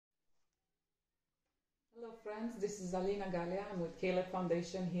Hello friends, this is Alina Galia. I'm with Caleb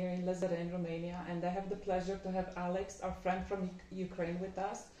Foundation here in Lazaren, Romania, and I have the pleasure to have Alex, our friend from Ukraine, with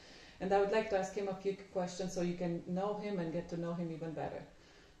us. And I would like to ask him a few questions so you can know him and get to know him even better.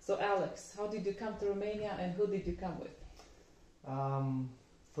 So Alex, how did you come to Romania and who did you come with?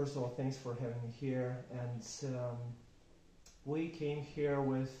 First of all, thanks for having me here. And we came here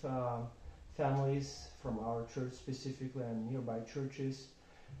with families from our church specifically and nearby churches.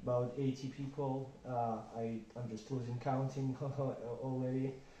 About 80 people. I'm just losing counting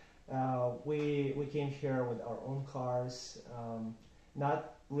already. We came here with our own cars,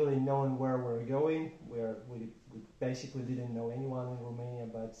 not really knowing where we're going. We basically didn't know anyone in Romania,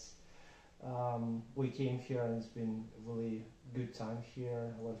 but we came here and it's been a really good time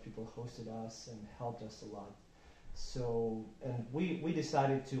here. A lot of people hosted us and helped us a lot. So, and we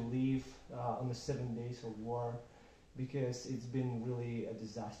decided to leave on the 7 days of war, because it's been really a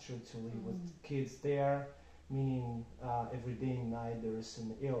disaster to live with kids there, meaning every day and night there's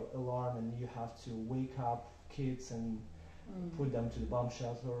an alarm and you have to wake up kids and put them to the bomb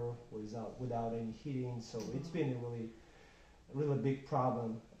shelter without any heating. So it's been a really big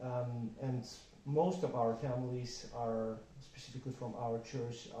problem. And most of our families are, specifically from our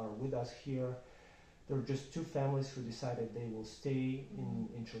church, are with us here. There are just two families who decided they will stay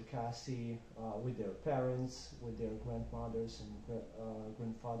in Cherkasy with their parents, with their grandmothers and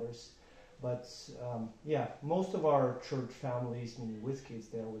grandfathers. But most of our church families, meaning with kids,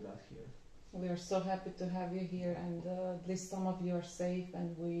 they are with us here. We are so happy to have you here, and at least some of you are safe,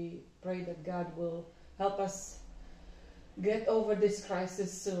 and we pray that God will help us get over this crisis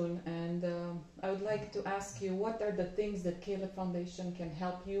soon. And I would like to ask you, what are the things that Caleb Foundation can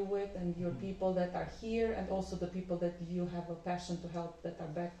help you with, and your people that are here, and also the people that you have a passion to help that are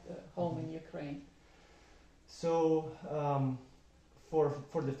back home in Ukraine? So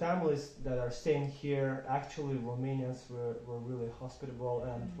for the families that are staying here, actually Romanians were really hospitable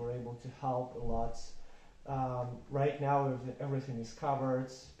and were able to help a lot. Right now everything is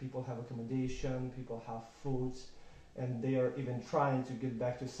covered, people have accommodation, people have food, and they are even trying to get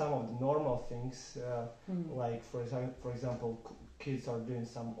back to some of the normal things, like for example, kids are doing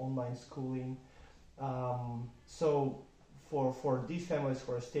some online schooling. So for these families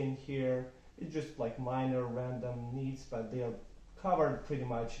who are staying here, it's just like minor random needs, but they are covered pretty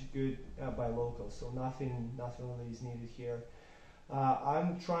much good by locals, so nothing really is needed here.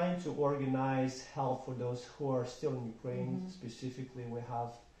 I'm trying to organize help for those who are still in Ukraine. Specifically, we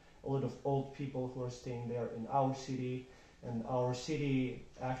have a lot of old people who are staying there in our city, and our city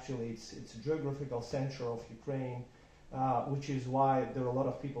actually it's a geographical center of Ukraine, which is why there are a lot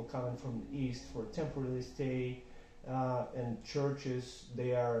of people coming from the east for temporary stay, and churches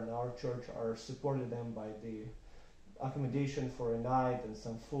there in our church are supporting them by the accommodation for a night and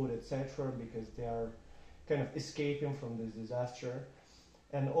some food, etc., because they are kind of escaping from this disaster.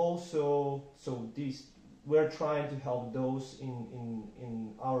 And also, we're trying to help those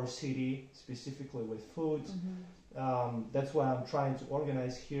in our city, specifically with food. That's why I'm trying to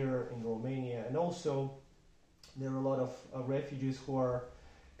organize here in Romania. And also, there are a lot of refugees who are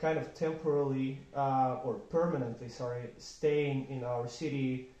kind of temporarily or permanently, staying in our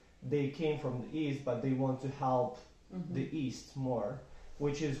city. They came from the east, but they want to help the east more,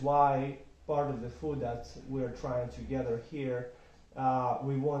 which is why part of the food that we're trying to gather here,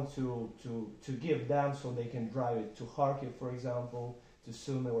 we want to give them so they can drive it to Kharkiv, for example, to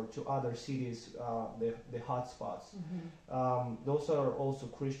Sumy, or to other cities, the hotspots. Those are also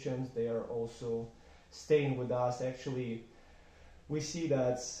Christians. They are also staying with us. Actually, we see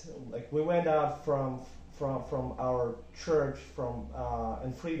that, like, we went out from our church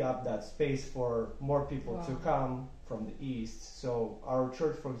and freed up that space for more people to come from the east. So our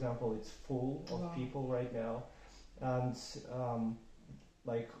church, for example, it's full of people right now. And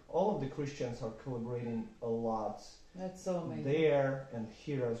like all of the Christians are collaborating a lot. That's so amazing. There and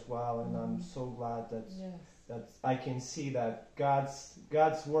here as well, and I'm so glad that I can see that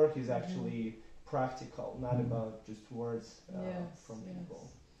God's work is actually practical, not about just words from people.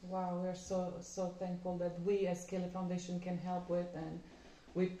 Wow, we're so thankful that we as Caleb Foundation can help with, and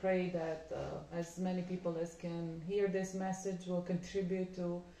we pray that as many people as can hear this message will contribute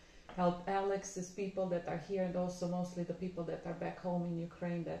to help Alex's people that are here, and also mostly the people that are back home in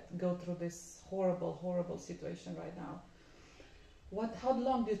Ukraine that go through this horrible situation right now. How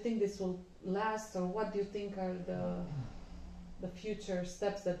long do you think this will last, or what do you think are the future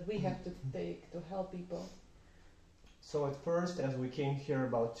steps that we have to take to help people? So at first, as we came here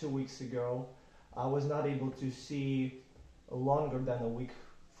about 2 weeks ago, I was not able to see longer than a week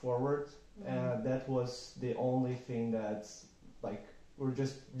forward, and that was the only thing that's like, we're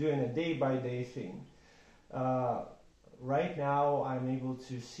just doing a day-by-day thing. Right now, I'm able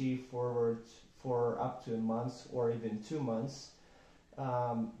to see forward for up to a month or even 2 months,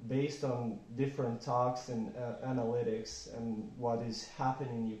 based on different talks and analytics and what is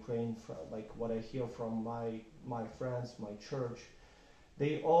happening in Ukraine, like what I hear from my friends, my church.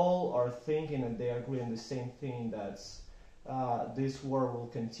 They all are thinking and they agree on the same thing, that this war will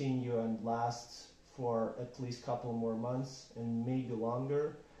continue and last for at least a couple more months and maybe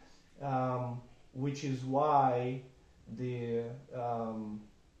longer, which is why the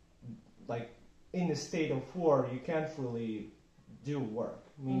like in a state of war you can't really do work,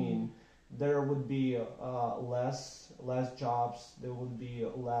 meaning there would be less jobs, there would be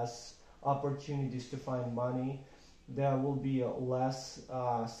less opportunities to find money, there will be less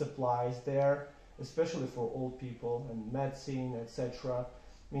supplies there, especially for old people and medicine, etc.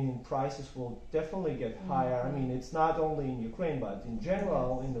 Meaning prices will definitely get higher. I mean, it's not only in Ukraine, but in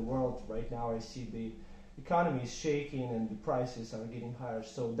general in the world right now. I see the economy is shaking and the prices are getting higher.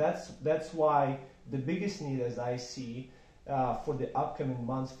 So that's why the biggest need, as I see, for the upcoming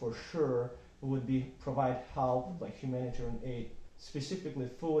months for sure, would be provide help, like humanitarian aid, specifically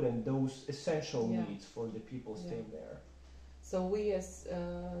food and those essential needs for the people staying there. So we, as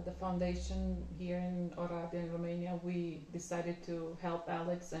the foundation here in Oradea, in Romania, we decided to help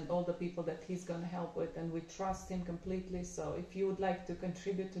Alex and all the people that he's going to help with, and we trust him completely. So if you would like to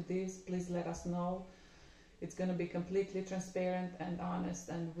contribute to this, please let us know. It's going to be completely transparent and honest,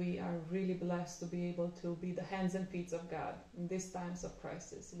 and we are really blessed to be able to be the hands and feet of God in these times of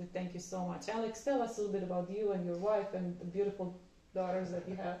crisis. We thank you so much. Alex, tell us a little bit about you and your wife and the beautiful daughters that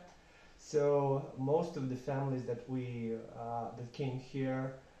you have. So most of the families that that came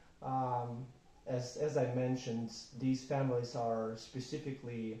here, as I mentioned, these families are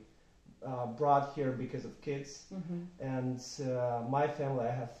specifically brought here because of kids. And my family,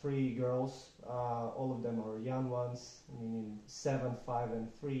 I have 3 girls. All of them are young ones, meaning 7, 5,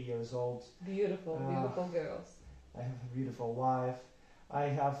 and 3 years old. Beautiful girls. I have a beautiful wife. I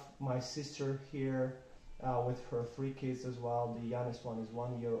have my sister here with her 3 kids as well. The youngest one is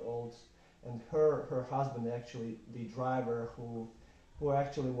 1 year old. And her husband, actually the driver, who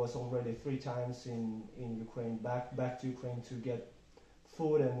actually was already 3 times in Ukraine, back to Ukraine to get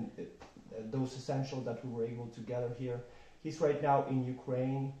food and those essentials that we were able to gather here. He's right now in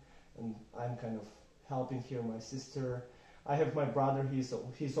Ukraine, and I'm kind of helping here my sister. I have my brother.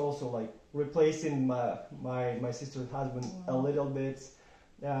 He's also like replacing my sister's husband a little bit,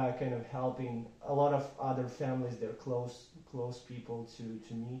 kind of helping a lot of other families. They're close people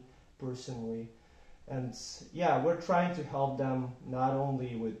to me personally, and we're trying to help them not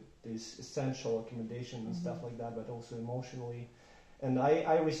only with this essential accommodation and stuff like that, but also emotionally. And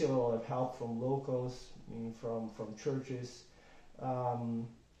I receive a lot of help from locals, from churches,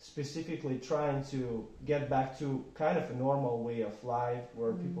 specifically trying to get back to kind of a normal way of life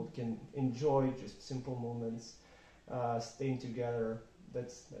where people can enjoy just simple moments, staying together.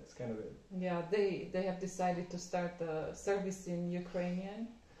 That's kind of it. Yeah, they have decided to start the service in Ukrainian.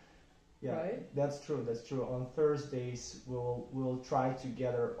 Yeah, right? That's true. On Thursdays, we'll try to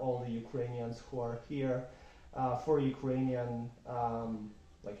gather all the Ukrainians who are here for Ukrainian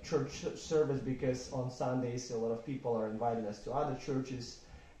like church service, because on Sundays a lot of people are inviting us to other churches,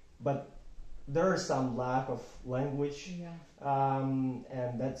 but there is some lack of language,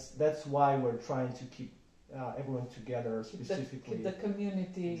 and that's why we're trying to keep everyone together, specifically keep the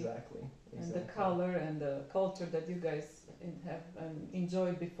community, exactly, and the color and the culture that you guys have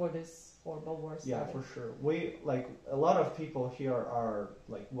enjoyed before this horrible war started. Yeah, for sure. We like a lot of people here are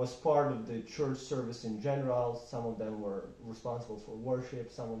was part of the church service in general. Some of them were responsible for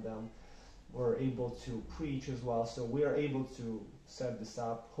worship. Some of them were able to preach as well. So we are able to set this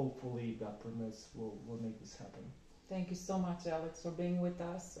up. Hopefully, God permits, we'll make this happen. Thank you so much, Alex, for being with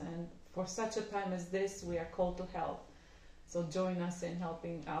us. And for such a time as this, we are called to help. So join us in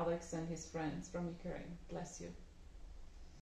helping Alex and his friends from Ukraine. Bless you.